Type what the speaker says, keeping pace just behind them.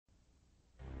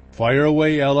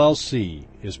Fireaway LLC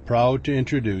is proud to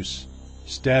introduce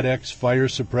StatX Fire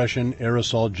Suppression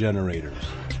Aerosol Generators,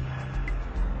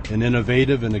 an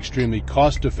innovative and extremely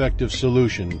cost-effective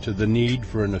solution to the need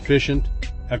for an efficient,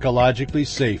 ecologically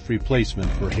safe replacement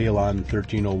for Halon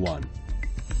 1301.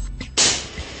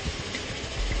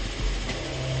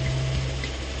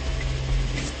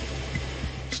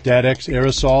 StatX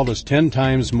Aerosol is 10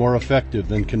 times more effective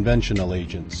than conventional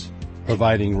agents,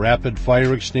 providing rapid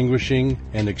fire extinguishing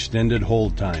and extended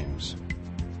hold times.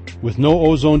 With no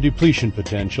ozone depletion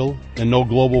potential and no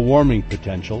global warming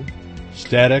potential,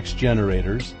 StatX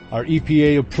generators are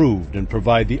EPA approved and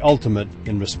provide the ultimate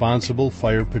in responsible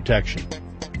fire protection.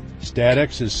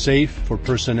 StatX is safe for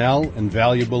personnel and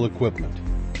valuable equipment,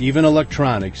 even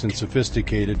electronics and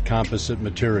sophisticated composite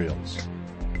materials.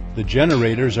 The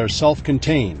generators are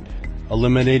self-contained,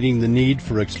 eliminating the need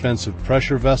for expensive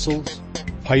pressure vessels,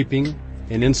 piping,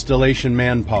 and installation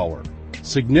manpower,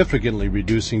 significantly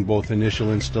reducing both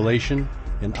initial installation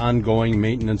and ongoing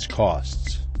maintenance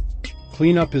costs.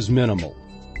 Cleanup is minimal.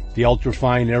 The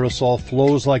ultrafine aerosol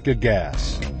flows like a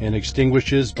gas and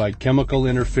extinguishes by chemical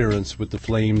interference with the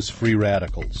flame's free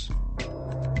radicals.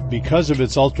 Because of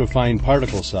its ultrafine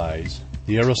particle size,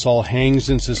 the aerosol hangs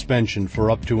in suspension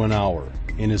for up to an hour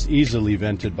and is easily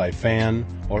vented by fan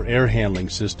or air handling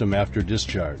system after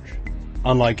discharge.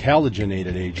 Unlike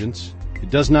halogenated agents, it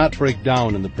does not break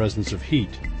down in the presence of heat,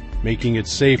 making it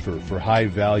safer for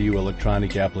high-value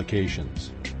electronic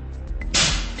applications.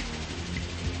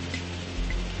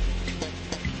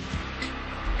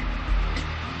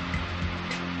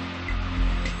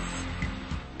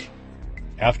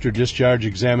 After discharge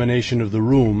examination of the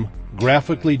room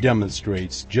graphically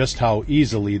demonstrates just how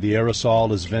easily the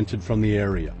aerosol is vented from the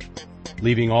area,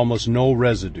 leaving almost no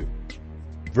residue,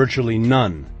 virtually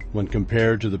none when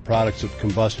compared to the products of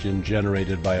combustion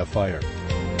generated by a fire.